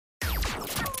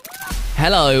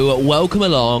Hello, welcome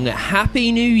along,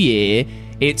 Happy New Year.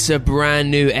 It's a brand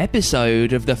new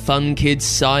episode of the Fun Kids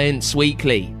Science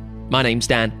Weekly. My name's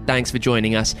Dan, thanks for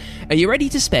joining us. Are you ready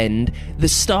to spend the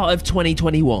start of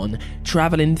 2021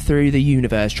 travelling through the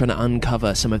universe trying to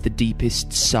uncover some of the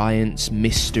deepest science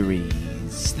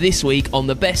mysteries? This week on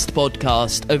the best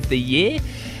podcast of the year,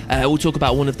 we'll talk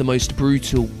about one of the most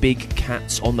brutal big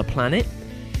cats on the planet.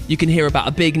 You can hear about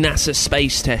a big NASA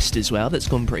space test as well that's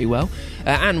gone pretty well.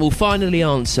 And we'll finally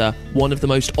answer one of the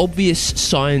most obvious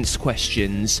science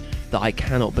questions that I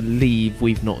cannot believe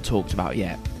we've not talked about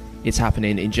yet. It's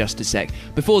happening in just a sec.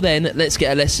 Before then, let's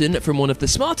get a lesson from one of the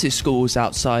smartest schools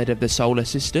outside of the solar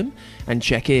system and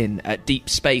check in at Deep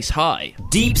Space High.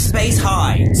 Deep Space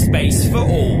High, space for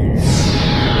all.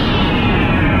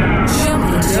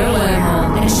 Jump into a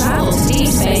wormhole and travel to Deep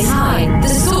Space High, the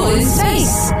school in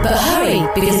space. But hurry,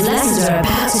 because lessons are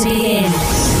about to begin.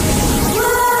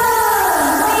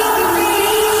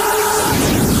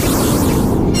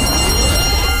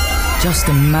 Just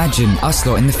imagine us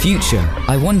lot in the future.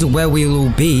 I wonder where we'll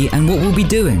all be and what we'll be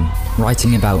doing.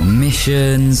 Writing about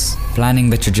missions,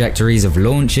 planning the trajectories of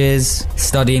launches,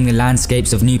 studying the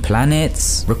landscapes of new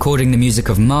planets, recording the music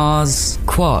of Mars.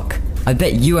 Quark, I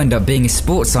bet you end up being a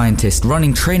sports scientist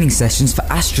running training sessions for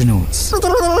astronauts.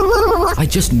 I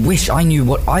just wish I knew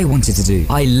what I wanted to do.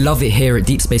 I love it here at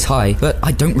Deep Space High, but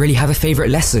I don't really have a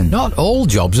favourite lesson. Not all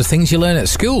jobs are things you learn at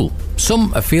school.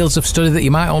 Some are fields of study that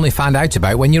you might only find out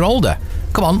about when you're older.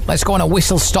 Come on, let's go on a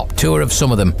whistle-stop tour of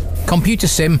some of them. Computer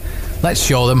sim, let's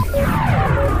show them.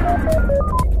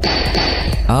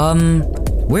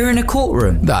 We're in a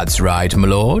courtroom. That's right, my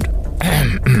lord.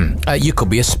 You could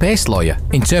be a space lawyer,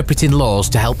 interpreting laws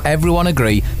to help everyone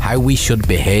agree how we should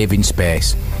behave in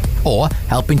space. Or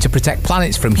helping to protect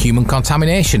planets from human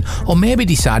contamination. Or maybe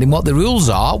deciding what the rules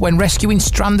are when rescuing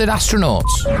stranded astronauts.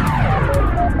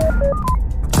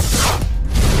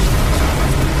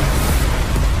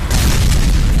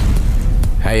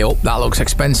 Hey up, that looks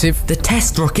expensive. The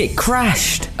test rocket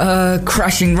crashed.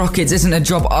 Crashing rockets isn't a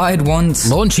job I'd want.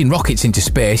 Launching rockets into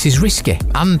space is risky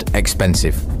and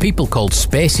expensive. People called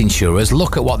space insurers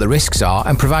look at what the risks are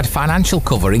and provide financial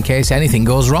cover in case anything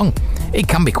goes wrong. It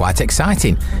can be quite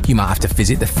exciting. You might have to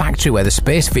visit the factory where the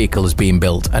space vehicle is being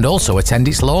built and also attend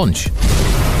its launch.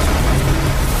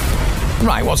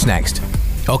 Right, what's next?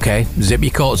 Okay, zip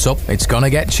your coats up, it's gonna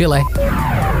get chilly.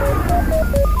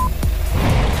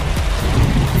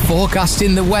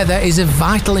 Forecasting the weather is of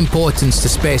vital importance to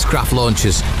spacecraft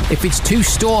launches. If it's too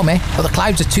stormy or the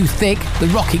clouds are too thick, the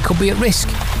rocket could be at risk.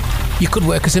 You could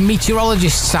work as a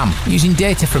meteorologist, Sam, using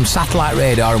data from satellite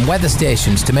radar and weather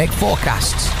stations to make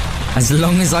forecasts. As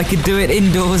long as I could do it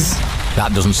indoors.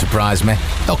 That doesn't surprise me.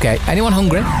 Okay, anyone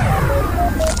hungry?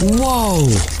 Whoa!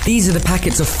 These are the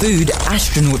packets of food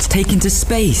astronauts take into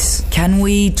space. Can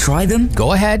we try them?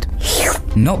 Go ahead.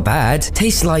 Not bad.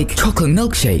 Tastes like chocolate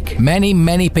milkshake.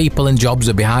 Many people and jobs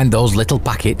are behind those little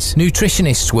packets.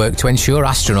 Nutritionists work to ensure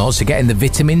astronauts are getting the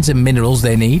vitamins and minerals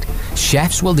they need.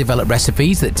 Chefs will develop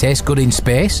recipes that taste good in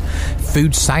space.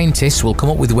 Food scientists will come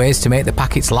up with ways to make the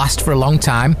packets last for a long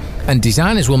time. And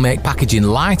designers will make packaging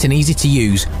light and easy to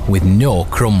use with no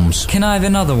crumbs. Can I have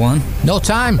another one? No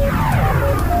time.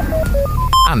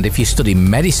 And if you study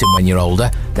medicine when you're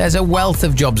older, there's a wealth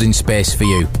of jobs in space for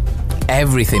you.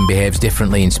 Everything behaves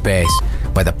differently in space,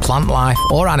 whether plant life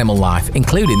or animal life,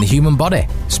 including the human body.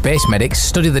 Space medics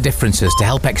study the differences to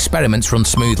help experiments run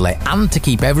smoothly and to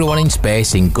keep everyone in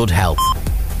space in good health.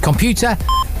 Computer,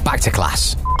 back to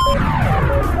class.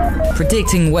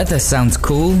 Predicting weather sounds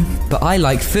cool, but I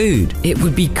like food. It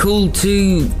would be cool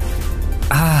to...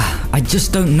 I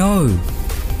just don't know.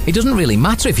 It doesn't really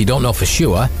matter if you don't know for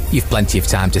sure. You've plenty of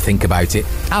time to think about it.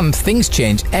 And things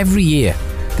change every year.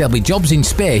 There'll be jobs in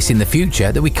space in the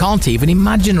future that we can't even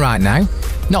imagine right now.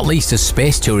 Not least as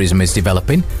space tourism is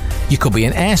developing. You could be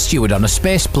an air steward on a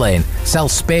space plane, sell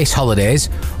space holidays,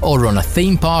 or run a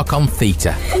theme park on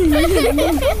Theta.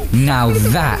 Now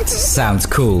that sounds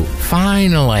cool.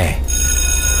 Finally.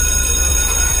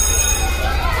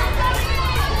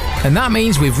 And that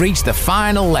means we've reached the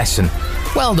final lesson.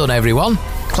 Well done, everyone.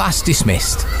 Class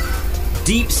dismissed.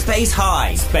 Deep Space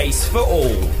High, space for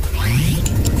all.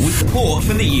 With support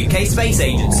from the UK Space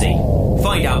Agency.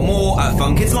 Find out more at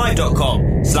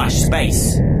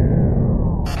funkidslive.com/space.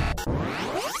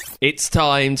 It's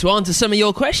time to answer some of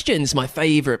your questions, my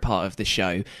favourite part of the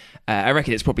show. I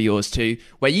reckon it's probably yours too,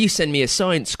 where you send me a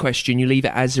science question, you leave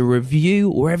it as a review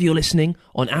wherever you're listening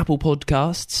on Apple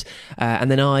Podcasts,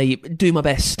 and then I do my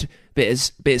best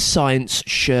bit of science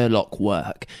Sherlock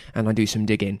work, and I do some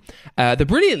digging. The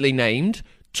brilliantly named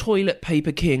Toilet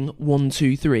Paper King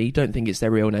 123, don't think it's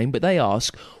their real name, but they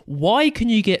ask, why can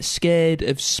you get scared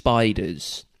of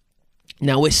spiders?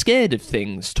 Now, we're scared of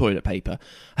things, toilet paper.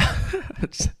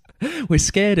 We're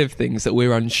scared of things that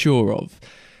we're unsure of,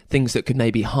 things that could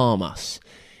maybe harm us.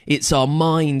 It's our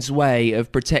mind's way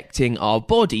of protecting our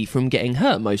body from getting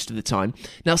hurt most of the time.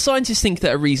 Now, scientists think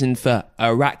that a reason for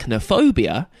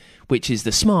arachnophobia, which is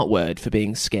the smart word for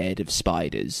being scared of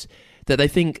spiders, that they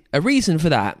think a reason for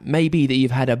that may be that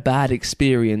you've had a bad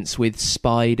experience with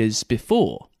spiders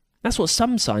before. That's what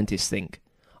some scientists think.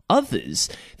 Others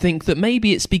think that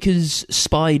maybe it's because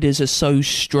spiders are so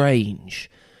strange,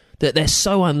 that they're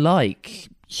so unlike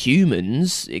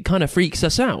humans, it kind of freaks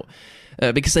us out.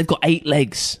 Because they've got 8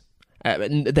 legs.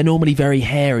 And they're normally very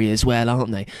hairy as well,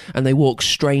 aren't they? And they walk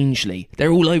strangely.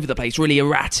 They're all over the place, really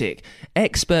erratic.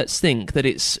 Experts think that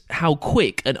it's how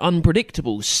quick and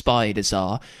unpredictable spiders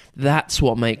are. That's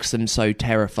what makes them so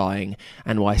terrifying,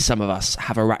 and why some of us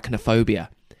have arachnophobia.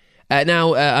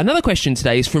 Now, another question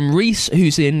today is from Reese,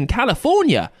 who's in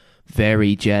California.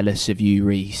 Very jealous of you,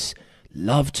 Reese.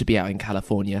 Love to be out in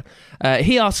California.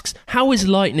 He asks, how is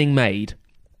lightning made?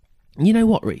 You know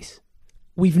what, Reese?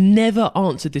 We've never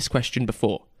answered this question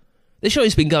before. The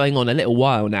show's been going on a little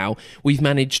while now. We've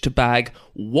managed to bag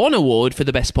 1 award for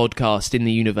the best podcast in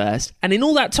the universe, and in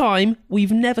all that time,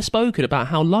 we've never spoken about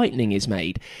how lightning is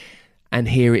made. And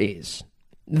here it is.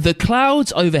 The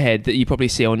clouds overhead that you probably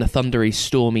see on a thundery,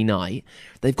 stormy night,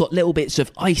 they've got little bits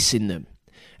of ice in them.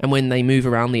 And when they move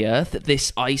around the Earth,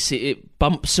 this ice, it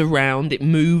bumps around, it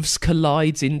moves,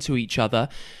 collides into each other.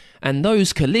 And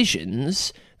those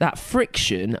collisions, that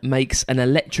friction, makes an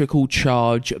electrical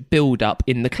charge build up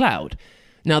in the cloud.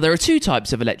 Now, there are 2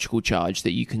 types of electrical charge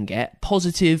that you can get,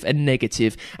 positive and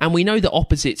negative, and we know that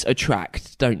opposites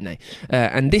attract, don't they?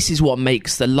 And this is what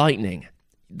makes the lightning.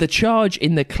 The charge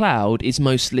in the cloud is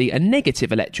mostly a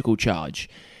negative electrical charge,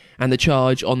 and the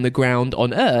charge on the ground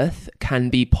on Earth can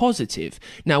be positive.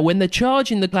 Now, when the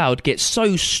charge in the cloud gets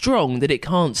so strong that it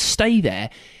can't stay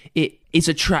there, it is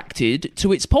attracted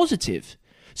to its positive.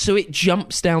 So it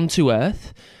jumps down to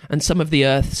Earth, and some of the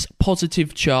Earth's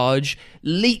positive charge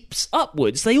leaps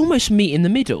upwards. They almost meet in the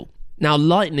middle. Now,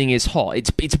 lightning is hot.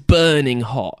 It's burning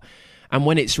hot. And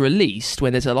when it's released,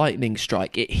 when there's a lightning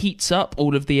strike, it heats up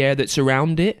all of the air that's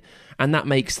around it, and that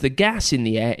makes the gas in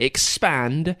the air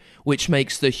expand, which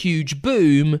makes the huge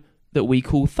boom that we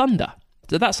call thunder.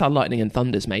 So that's how lightning and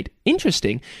thunder's made.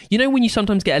 Interesting. You know when you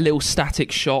sometimes get a little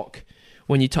static shock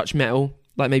when you touch metal?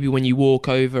 Like maybe when you walk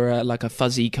over like a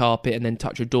fuzzy carpet and then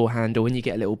touch a door handle and you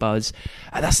get a little buzz.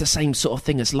 That's the same sort of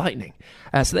thing as lightning.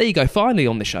 So there you go. Finally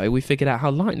on the show, we figured out how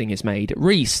lightning is made.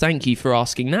 Reese, thank you for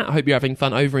asking that. I hope you're having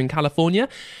fun over in California.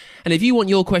 And if you want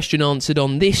your question answered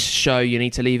on this show, you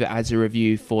need to leave it as a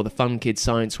review for the Fun Kids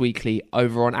Science Weekly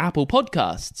over on Apple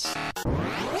Podcasts.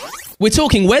 We're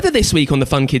talking weather this week on the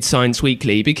Fun Kids Science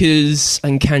Weekly because,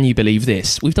 and can you believe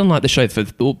this, we've done like the show for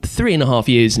 3.5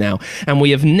 years now, and we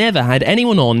have never had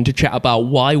anyone on to chat about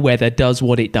why weather does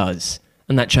what it does.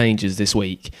 And that changes this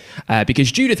week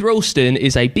because Judith Ralston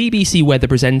is a BBC weather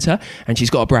presenter, and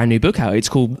she's got a brand new book out. It's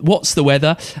called What's the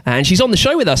Weather? And she's on the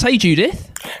show with us. Hey,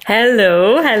 Judith.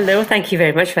 Hello. Thank you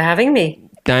very much for having me.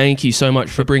 Thank you so much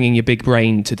for bringing your big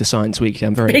brain to the Science Weekly.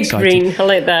 I'm very excited. Big brain, I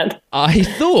like that. I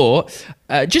thought,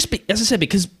 as I said,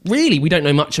 because really we don't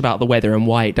know much about the weather and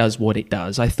why it does what it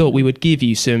does, I thought we would give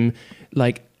you some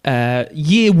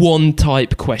year 1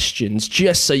 type questions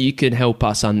just so you can help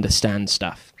us understand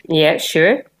stuff. Yeah,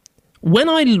 sure. When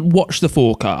I watch the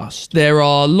forecast, there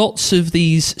are lots of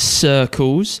these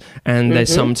circles, and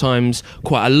there's sometimes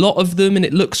quite a lot of them, and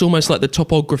it looks almost like the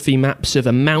topography maps of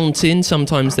a mountain.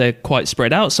 Sometimes they're quite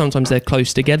spread out, sometimes they're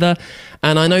close together.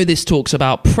 And I know this talks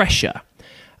about pressure.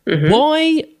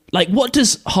 Why, what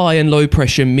does high and low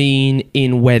pressure mean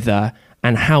in weather,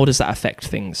 and how does that affect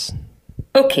things?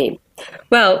 Okay.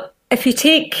 Well, if you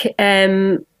take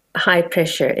high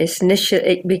pressure,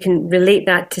 we can relate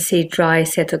that to, say, dry,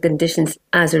 settled conditions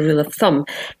as a rule of thumb.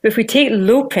 But if we take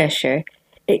low pressure,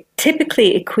 it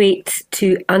typically equates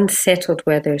to unsettled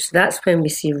weather. So that's when we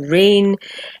see rain,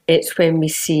 it's when we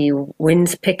see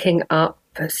winds picking up.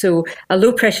 So a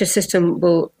low pressure system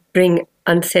will bring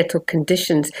unsettled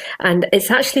conditions, and it's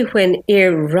actually when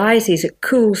air rises, it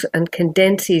cools and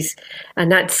condenses,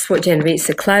 and that's what generates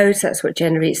the clouds, that's what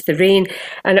generates the rain.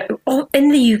 And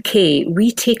in the UK,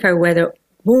 we take our weather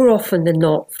more often than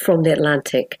not from the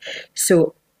Atlantic.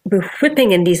 So we're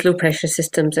whipping in these low pressure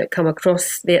systems that come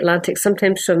across the Atlantic,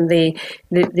 sometimes from the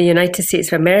United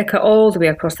States of America all the way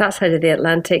across that side of the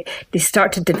Atlantic. They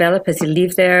start to develop as they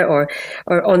leave there, or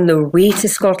on their way to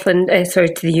Scotland,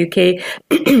 to the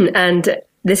UK. And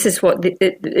this is what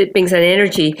it brings an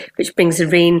energy, which brings the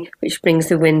rain, which brings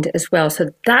the wind as well. So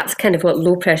that's kind of what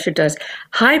low pressure does.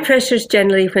 High pressure is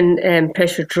generally when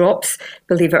pressure drops,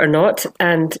 believe it or not,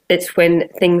 and it's when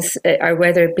our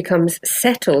weather becomes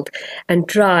settled and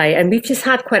dry. And we've just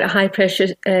had quite a high pressure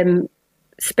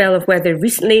spell of weather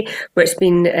recently, where it's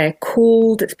been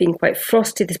cold, it's been quite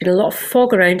frosty, there's been a lot of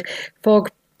fog around,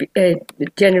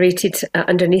 generated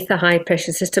underneath the high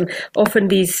pressure system. Often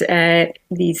these are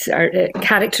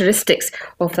characteristics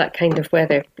of that kind of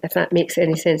weather, if that makes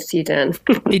any sense to you, Dan.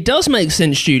 It does make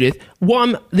sense, Judith.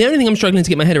 The only thing I'm struggling to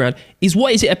get my head around is,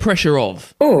 what is it a pressure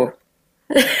of? Oh.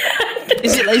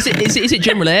 Is it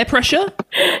general air pressure?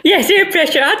 Yes, air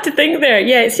pressure. I had to think there.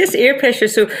 Yeah, it's just air pressure.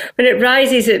 So when it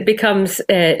rises, it becomes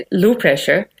low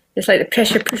pressure. It's like the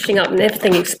pressure pushing up and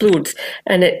everything explodes,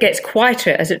 and it gets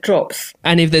quieter as it drops.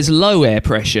 And if there's low air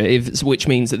pressure, which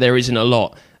means that there isn't a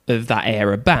lot of that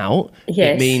air about,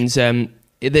 yes. It means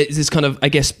there's kind of, I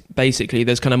guess, basically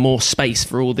there's kind of more space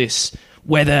for all this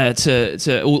weather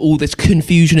to all this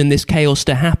confusion and this chaos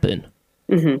to happen.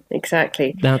 Mm-hmm,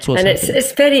 exactly. That's what's happening.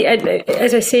 It's very,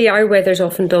 as I say, our weather's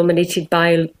often dominated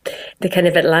by the kind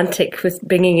of Atlantic, with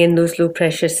bringing in those low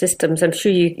pressure systems. I'm sure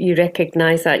you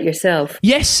recognise that yourself.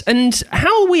 Yes, and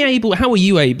how are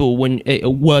you able, when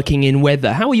working in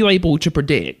weather, how are you able to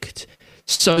predict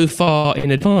so far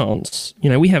in advance?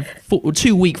 You know, we have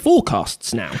 2-week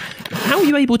forecasts now. How are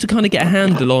you able to kind of get a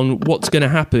handle on what's going to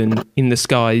happen in the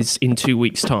skies in 2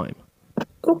 weeks' time?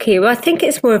 Okay, well, I think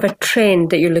it's more of a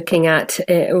trend that you're looking at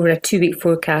over a 2-week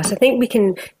forecast. I think we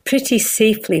can pretty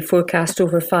safely forecast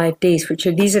over 5 days,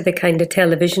 these are the kind of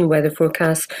television weather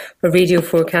forecasts or radio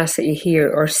forecasts that you hear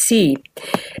or see.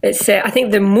 It's I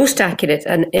think they're most accurate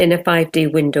in a 5-day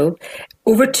window.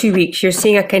 Over 2 weeks, you're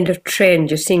seeing a kind of trend.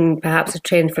 You're seeing perhaps a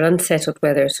trend for unsettled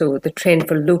weather, so the trend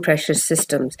for low pressure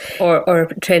systems, or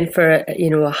a trend for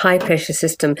a high pressure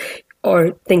system,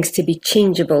 or things to be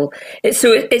changeable. It's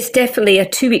definitely a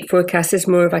 2-week forecast is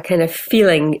more of a kind of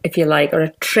feeling, if you like, or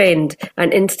a trend,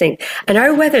 an instinct. And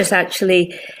our weather is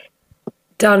actually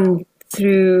done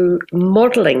through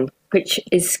modelling, which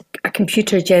is a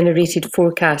computer-generated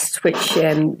forecast, which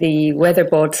the weather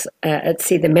boards at,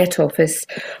 say, the Met Office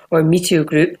or Meteo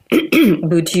Group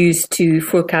would use to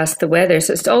forecast the weather.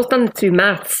 So it's all done through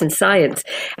maths and science.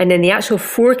 And then the actual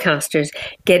forecasters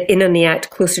get in on the act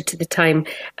closer to the time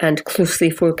and closely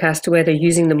forecast the weather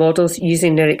using the models,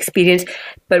 using their experience.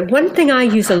 But one thing I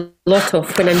use a lot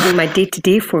of when I'm doing my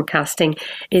day-to-day forecasting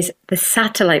is the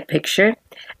satellite picture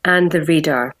and the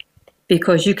radar.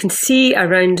 Because you can see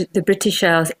around the British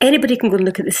Isles, anybody can go and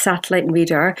look at the satellite and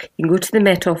radar. You can go to the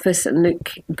Met Office and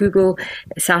Google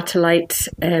satellite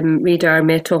radar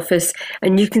Met Office,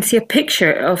 and you can see a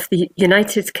picture of the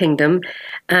United Kingdom.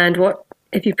 And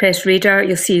if you press radar,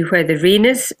 you'll see where the rain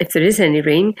is, if there is any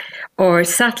rain, or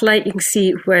satellite, you can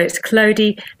see where it's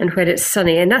cloudy and where it's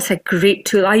sunny. And that's a great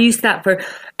tool. I use that for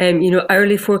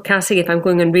hourly forecasting. If I'm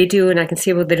going on radio and I can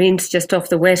say, well, the rain's just off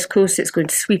the west coast, it's going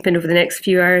to sweep in over the next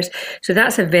few hours. So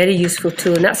that's a very useful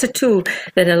tool. And that's a tool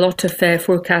that a lot of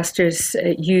forecasters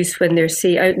use when they're,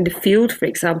 say, out in the field, for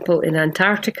example, in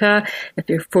Antarctica. If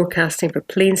they're forecasting for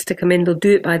planes to come in, they'll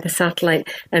do it by the satellite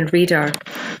and radar.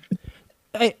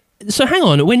 So hang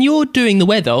on, when you're doing the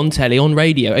weather on telly, on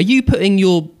radio, are you putting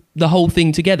the whole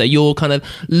thing together? You're kind of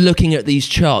looking at these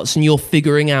charts and you're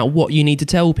figuring out what you need to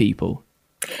tell people?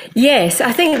 Yes,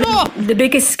 I think the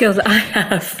biggest skill that I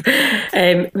have,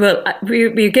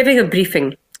 we're giving a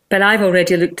briefing, but I've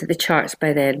already looked at the charts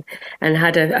by then and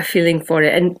had a feeling for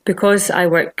it. And because I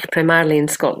work primarily in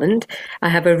Scotland, I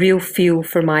have a real feel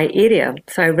for my area.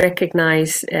 So I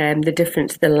recognise the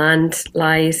difference. The land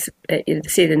lies,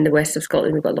 say in the west of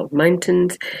Scotland, we've got a lot of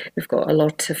mountains, we've got a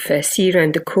lot of sea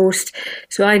around the coast.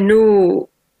 So I know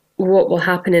what will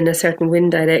happen in a certain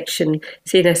wind direction.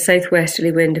 Say in a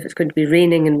southwesterly wind, if it's going to be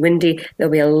raining and windy,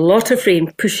 there'll be a lot of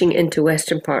rain pushing into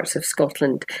western parts of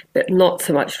Scotland, but not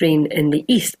so much rain in the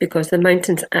east, because the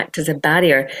mountains act as a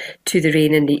barrier to the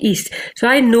rain in the east. So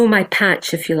I know my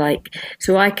patch, if you like,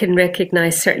 so I can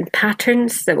recognise certain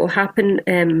patterns that will happen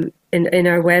in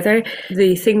our weather.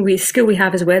 The skill we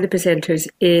have as weather presenters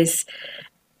is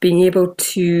being able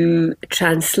to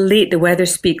translate the weather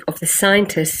speak of the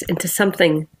scientists into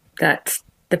something that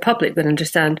the public would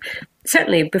understand.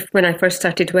 Certainly, when I first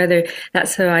started weather,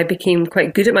 that's how I became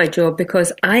quite good at my job,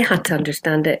 because I had to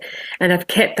understand it. And I've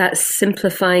kept that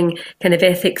simplifying kind of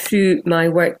ethic through my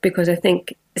work, because I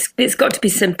think It's got to be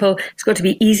simple. It's got to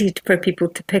be easy for people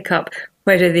to pick up,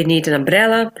 whether they need an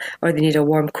umbrella or they need a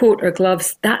warm coat or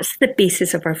gloves. That's the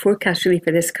basis of our forecast, really,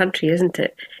 for this country, isn't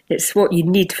it? It's what you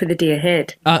need for the day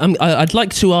ahead. I'd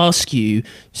like to ask you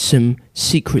some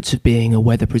secrets of being a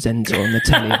weather presenter on the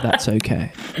telly, if that's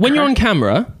okay. When you're on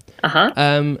camera,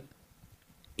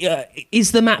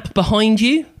 is the map behind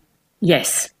you?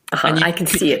 Yes. I can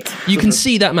see it. You can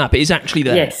see that map. It is actually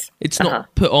there. Yes. It's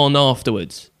not put on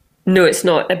afterwards. No, it's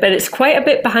not. But it's quite a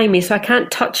bit behind me, so I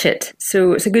can't touch it.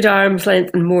 So it's a good arm's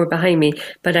length and more behind me.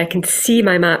 But I can see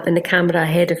my map and the camera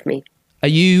ahead of me. Are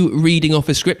you reading off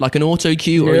a script like an auto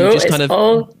cue, or are you just kind of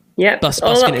busking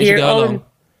it as you go along?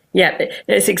 Yeah,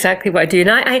 it's exactly what I do.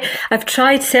 And I've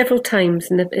tried several times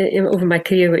over my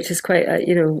career, which is quite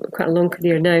a long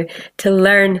career now, to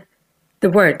learn the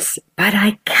words, but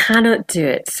I cannot do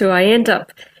it. So I end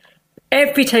up,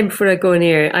 every time before I go on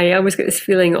air, I always get this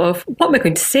feeling of, what am I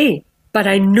going to say? But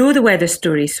I know the weather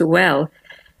story so well.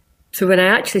 So when I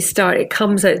actually start, it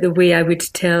comes out the way I would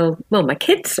tell, my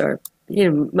kids or,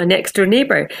 my next door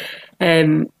neighbour.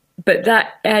 But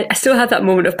that I still have that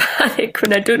moment of panic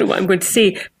when I don't know what I'm going to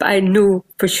say, but I know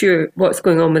for sure what's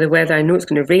going on with the weather. I know it's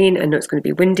going to rain. I know it's going to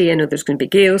be windy. I know there's going to be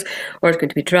gales, or it's going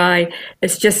to be dry.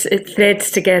 It's just, it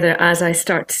threads together as I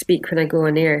start to speak when I go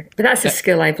on air. But that's a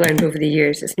skill I've learned over the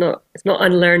years. It's not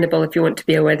unlearnable if you want to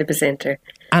be a weather presenter.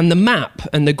 And the map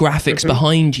and the graphics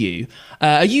behind you,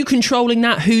 are you controlling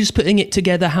that? Who's putting it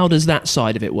together? How does that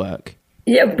side of it work?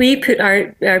 Yeah, we put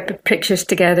our pictures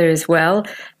together as well.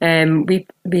 We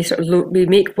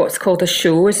make what's called a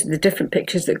show, so the different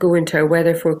pictures that go into our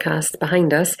weather forecast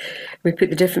behind us. We put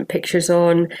the different pictures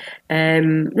on,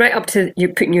 right up to you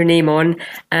putting your name on,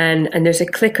 and there's a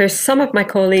clicker. Some of my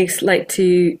colleagues like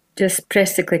to just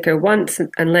press the clicker once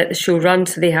and let the show run,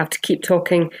 so they have to keep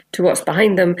talking to what's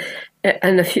behind them.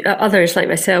 And a few others, like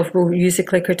myself, will use the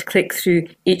clicker to click through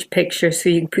each picture, so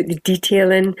you can put the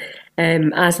detail in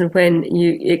as and when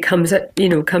it comes out,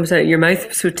 comes out of your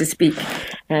mouth, so to speak.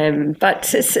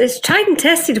 But it's tried and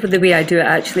tested with the way I do it.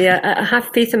 Actually, I have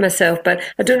faith in myself, but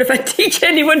I don't know if I teach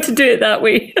anyone to do it that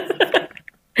way.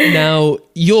 Now,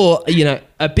 you're,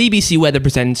 a BBC weather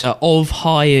presenter of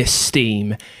high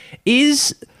esteem.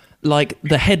 Is like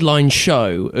the headline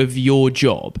show of your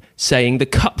job saying the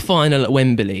cup final at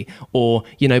Wembley, or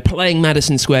playing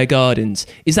Madison Square Gardens,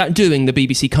 is that doing the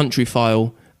BBC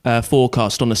Countryfile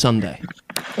forecast on a Sunday?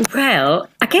 Well,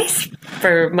 I guess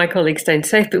for my colleagues down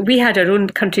south, but we had our own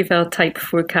Countryfile type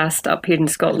forecast up here in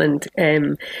Scotland.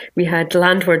 We had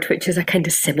Landward, which is a kind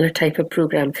of similar type of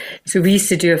programme. So we used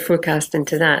to do a forecast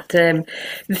into that. The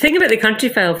thing about the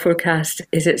Countryfile forecast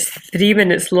is it's 3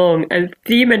 minutes long, and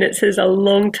 3 minutes is a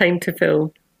long time to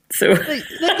film. So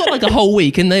they've got like a whole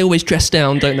week, and they always dress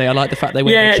down, don't they? I like the fact they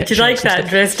wear. Yeah, do you like that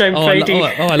dress down Friday?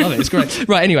 I love it. It's great.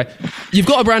 Right, anyway, you've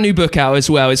got a brand new book out as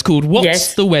well. It's called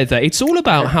What's the Weather? It's all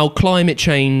about how climate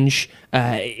change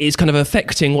is kind of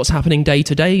affecting what's happening day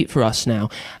to day for us now.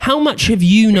 How much have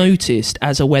you noticed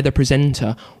as a weather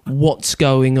presenter what's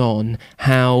going on?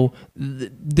 How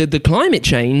the climate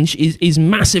change is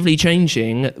massively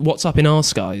changing what's up in our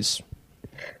skies?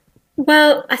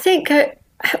 Well, I think I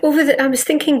was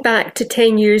thinking back to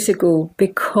 10 years ago,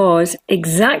 because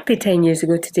exactly 10 years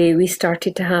ago today, we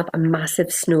started to have a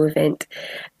massive snow event.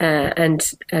 And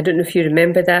I don't know if you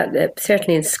remember that,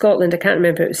 certainly in Scotland, I can't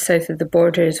remember, it was south of the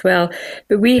border as well.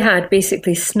 But we had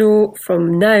basically snow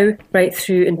from now right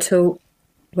through until,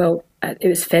 it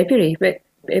was February, but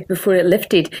before it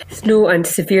lifted, snow and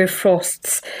severe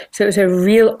frosts. So it was a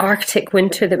real Arctic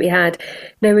winter that we had.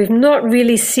 Now, we've not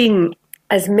really seen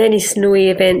as many snowy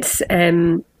events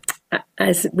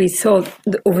as we saw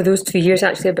over those 2 years,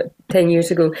 actually about 10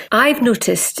 years ago. I've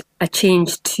noticed a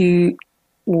change to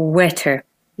wetter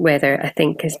weather, I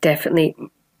think, is definitely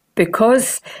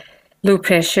because low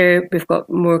pressure, we've got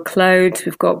more clouds,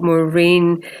 we've got more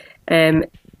rain, the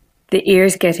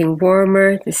air's getting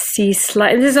warmer, the sea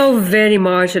slightly, this is all very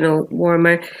marginal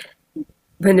warmer.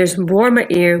 When there's warmer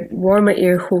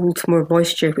air holds more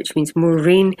moisture, which means more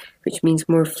rain, which means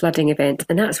more flooding events.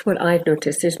 And that's what I've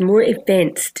noticed. There's more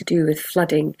events to do with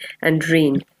flooding and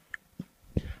rain.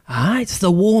 It's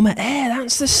the warmer air.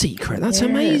 That's the secret. That's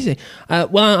amazing.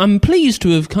 Well, I'm pleased to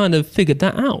have kind of figured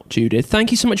that out, Judith.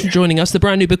 Thank you so much for joining us. The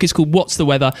brand new book is called What's the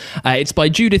Weather? It's by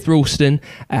Judith Ralston.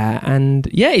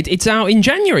 It's out in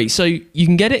January, so you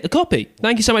can get a copy.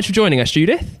 Thank you so much for joining us,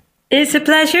 Judith. It's a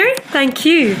pleasure. Thank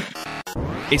you.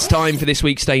 It's time for this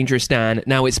week's Dangerous Dan.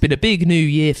 Now, it's been a big new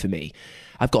year for me.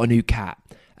 I've got a new cat.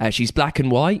 She's black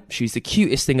and white. She's the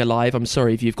cutest thing alive. I'm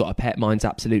sorry if you've got a pet. Mine's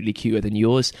absolutely cuter than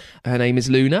yours. Her name is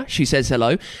Luna. She says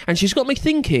hello. And she's got me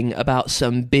thinking about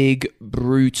some big,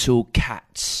 brutal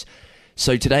cats.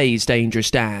 So today's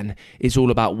Dangerous Dan is all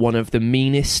about one of the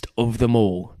meanest of them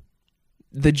all.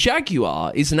 The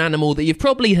jaguar is an animal that you've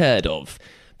probably heard of,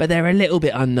 but they're a little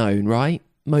bit unknown, right?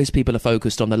 Most people are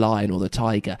focused on the lion or the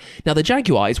tiger. Now, the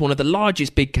jaguar is one of the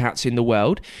largest big cats in the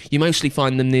world. You mostly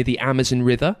find them near the Amazon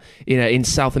River in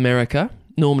South America.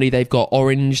 Normally, they've got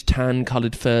orange,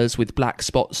 tan-coloured furs with black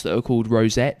spots that are called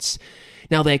rosettes.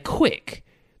 Now, they're quick,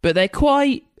 but they're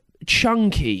quite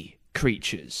chunky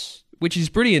creatures, which is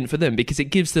brilliant for them because it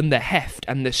gives them the heft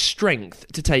and the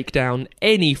strength to take down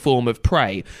any form of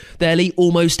prey. They'll eat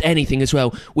almost anything as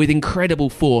well, with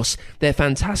incredible force. They're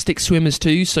fantastic swimmers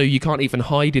too, so you can't even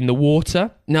hide in the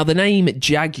water. Now, the name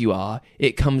jaguar,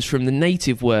 it comes from the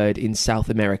native word in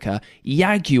South America,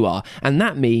 jaguar, and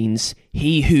that means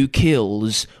he who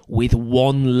kills with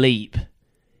one leap.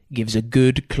 Gives a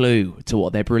good clue to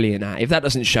what they're brilliant at. If that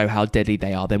doesn't show how deadly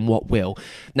they are, then what will?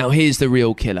 Now, here's the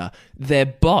real killer. Their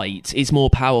bite is more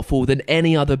powerful than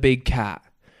any other big cat.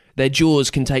 Their jaws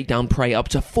can take down prey up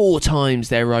to 4 times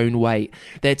their own weight.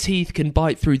 Their teeth can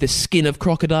bite through the skin of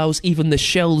crocodiles, even the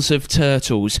shells of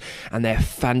turtles. And they're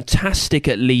fantastic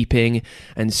at leaping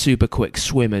and super quick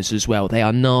swimmers as well. They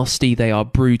are nasty, they are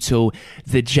brutal.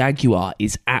 The jaguar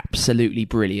is absolutely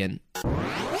brilliant.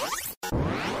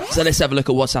 So let's have a look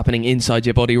at what's happening inside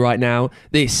your body right now.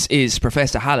 This is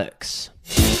Professor Halleck's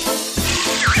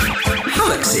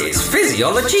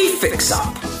Physiology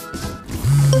Fix-Up.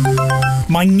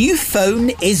 My new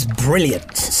phone is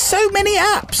brilliant. So many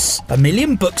apps. 1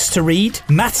 million books to read,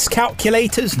 maths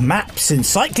calculators, maps,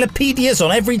 encyclopedias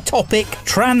on every topic,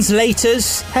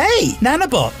 translators. Hey,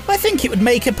 Nanobot, I think it would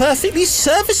make a perfectly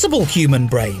serviceable human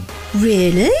brain.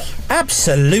 Really?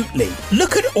 Absolutely.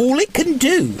 Look at all it can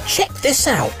do. Check this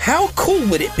out. How cool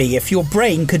would it be if your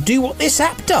brain could do what this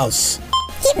app does?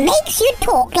 It makes you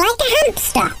talk like a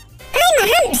hamster. I'm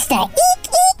a hamster. Eek,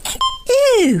 eek.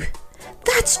 Ew,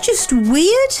 that's just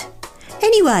weird.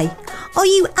 Anyway, are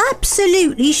you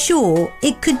absolutely sure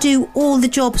it could do all the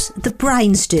jobs that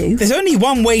brains do? There's only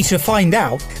one way to find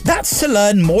out. That's to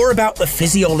learn more about the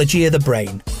physiology of the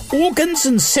brain. Organs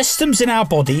and systems in our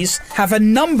bodies have a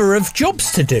number of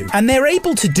jobs to do, and they're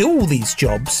able to do all these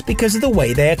jobs because of the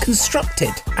way they are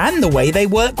constructed and the way they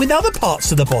work with other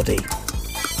parts of the body.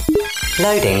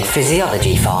 Loading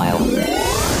physiology file.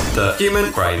 The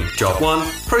human brain. Job 1.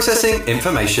 Processing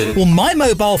information. Well, my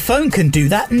mobile phone can do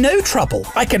that no trouble.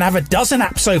 I can have a dozen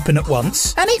apps open at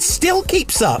once, and it still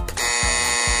keeps up.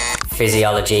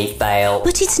 Physiology fail.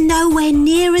 But it's nowhere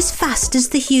near as fast as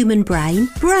the human brain.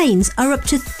 Brains are up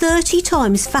to 30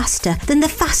 times faster than the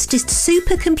fastest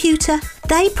supercomputer.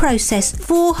 They process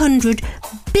 400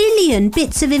 billion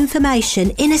bits of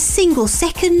information in a single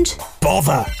second.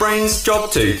 Bother. Brain's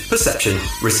job 2. Perception.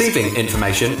 Receiving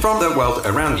information from the world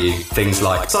around you. Things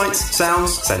like sights,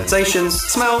 sounds, sensations,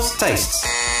 smells, tastes.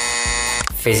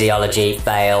 Physiology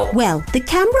fail. Well, the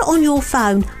camera on your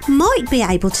phone might be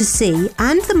able to see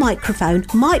and the microphone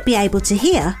might be able to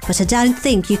hear, but I don't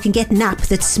think you can get an app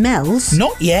that smells.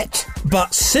 Not yet,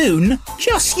 but soon.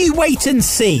 Just you wait and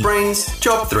see. Brain's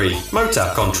job 3.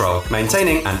 Motor control.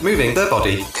 Maintaining and moving the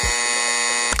body.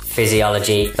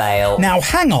 Physiology fail. Now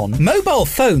hang on, mobile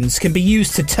phones can be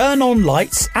used to turn on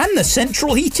lights and the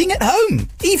central heating at home.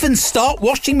 Even start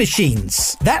washing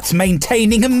machines. That's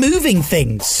maintaining and moving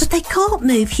things. But they can't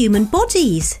move human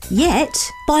bodies, yet.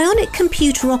 Bionic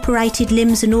computer-operated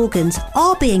limbs and organs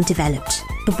are being developed,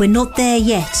 but we're not there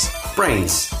yet.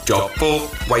 Brains. Job 4.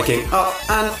 Waking up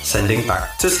and sending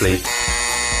back to sleep.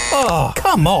 Oh,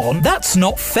 come on, that's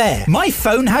not fair. My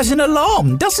phone has an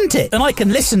alarm, doesn't it? And I can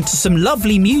listen to some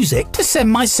lovely music to send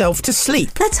myself to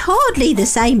sleep. That's hardly the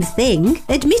same thing.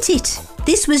 Admit it.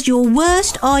 This was your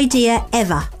worst idea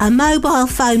ever. A mobile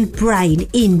phone brain,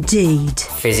 indeed.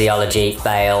 Physiology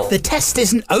fail. The test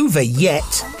isn't over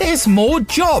yet. There's more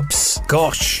jobs.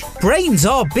 Gosh, brains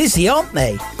are busy, aren't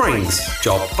they? Brains.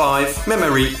 Job 5.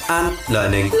 Memory and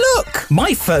learning. Look,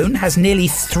 my phone has nearly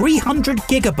 300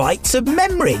 gigabytes of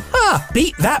memory.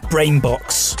 Beat that brain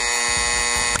box.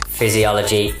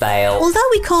 Physiology fail. Although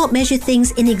we can't measure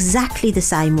things in exactly the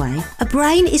same way, a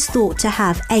brain is thought to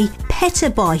have a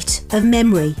petabyte of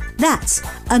memory. That's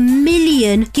 1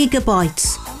 million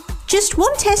gigabytes. Just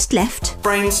one test left.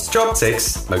 Brain's job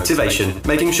 6. Motivation.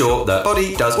 Making sure the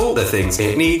body does all the things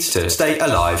it needs to stay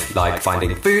alive, like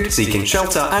finding food, seeking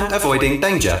shelter, and avoiding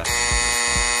danger.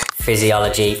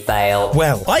 Physiology fail.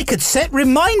 Well, I could set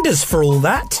reminders for all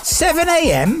that. 7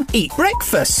 a.m, eat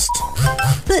breakfast.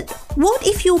 But what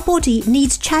if your body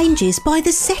needs changes by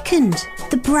the second?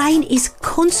 The brain is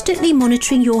constantly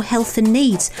monitoring your health and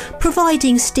needs,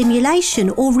 providing stimulation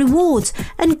or rewards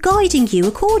and guiding you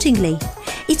accordingly.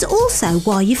 It's also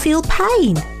why you feel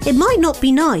pain. It might not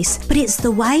be nice, but it's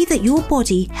the way that your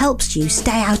body helps you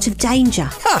stay out of danger.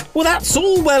 Well, that's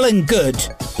all well and good.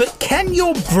 But can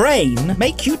your brain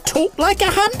make you talk like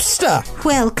a hamster?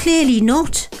 Well, clearly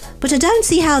not. But I don't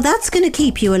see how that's going to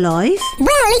keep you alive. Well,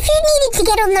 if you needed to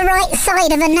get on the right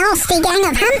side of a nasty gang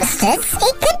of hamsters,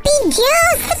 it could be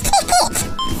just the ticket.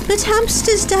 But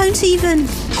hamsters don't even...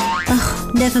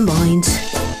 Oh, never mind.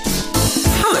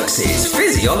 Halux's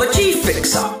Physiology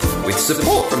Fix-Up, with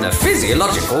support from the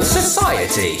Physiological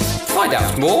Society. Find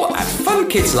out more at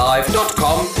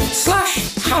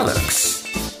funkidslive.com/Halux.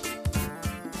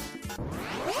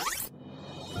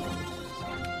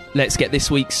 Let's get this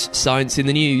week's Science in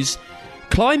the News.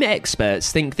 Climate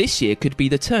experts think this year could be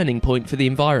the turning point for the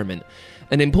environment.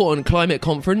 An important climate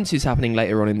conference is happening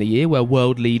later on in the year where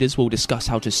world leaders will discuss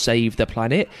how to save the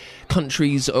planet.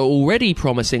 Countries are already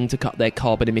promising to cut their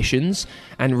carbon emissions,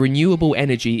 and renewable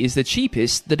energy is the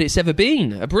cheapest that it's ever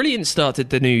been. A brilliant start to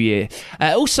the new year.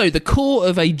 Also, the core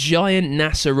of a giant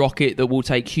NASA rocket that will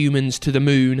take humans to the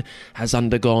moon has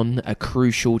undergone a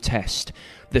crucial test.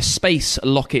 The Space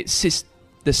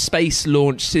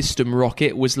Launch System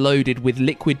rocket was loaded with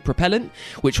liquid propellant,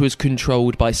 which was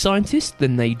controlled by scientists.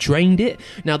 Then they drained it.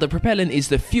 Now, the propellant is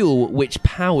the fuel which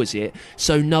powers it,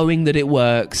 so knowing that it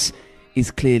works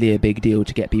is clearly a big deal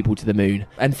to get people to the moon.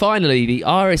 And finally, the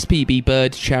RSPB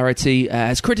Bird Charity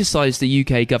has criticised the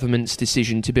UK government's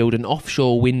decision to build an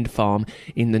offshore wind farm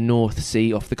in the North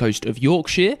Sea off the coast of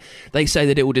Yorkshire. They say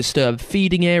that it will disturb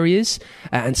feeding areas,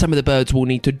 and some of the birds will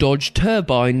need to dodge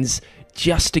turbines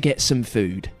just to get some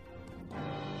food.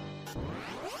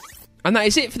 And that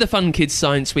is it for the Fun Kids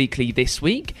Science Weekly this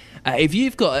week. If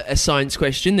you've got a science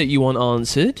question that you want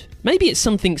answered, maybe it's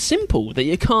something simple that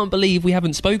you can't believe we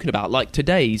haven't spoken about, like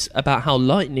today's, about how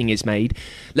lightning is made,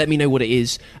 let me know what it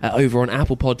is over on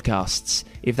Apple Podcasts,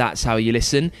 if that's how you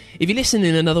listen. If you listen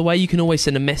in another way, you can always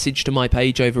send a message to my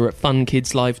page over at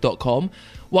funkidslive.com.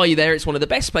 While you're there, it's one of the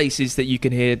best places that you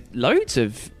can hear loads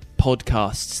of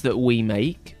podcasts that we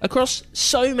make across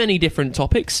so many different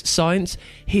topics: science,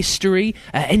 history,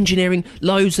 engineering,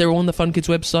 loads. They're on the Fun Kids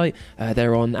website,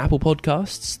 they're on Apple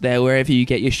Podcasts, they're wherever you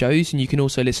get your shows, and you can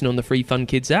also listen on the free Fun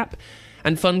Kids app.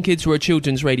 And Fun Kids, we're a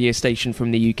children's radio station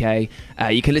from the UK.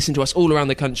 You can listen to us all around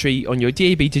the country on your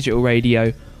DAB digital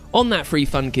radio, on that free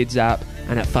Fun Kids app,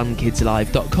 and at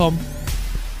funkidslive.com.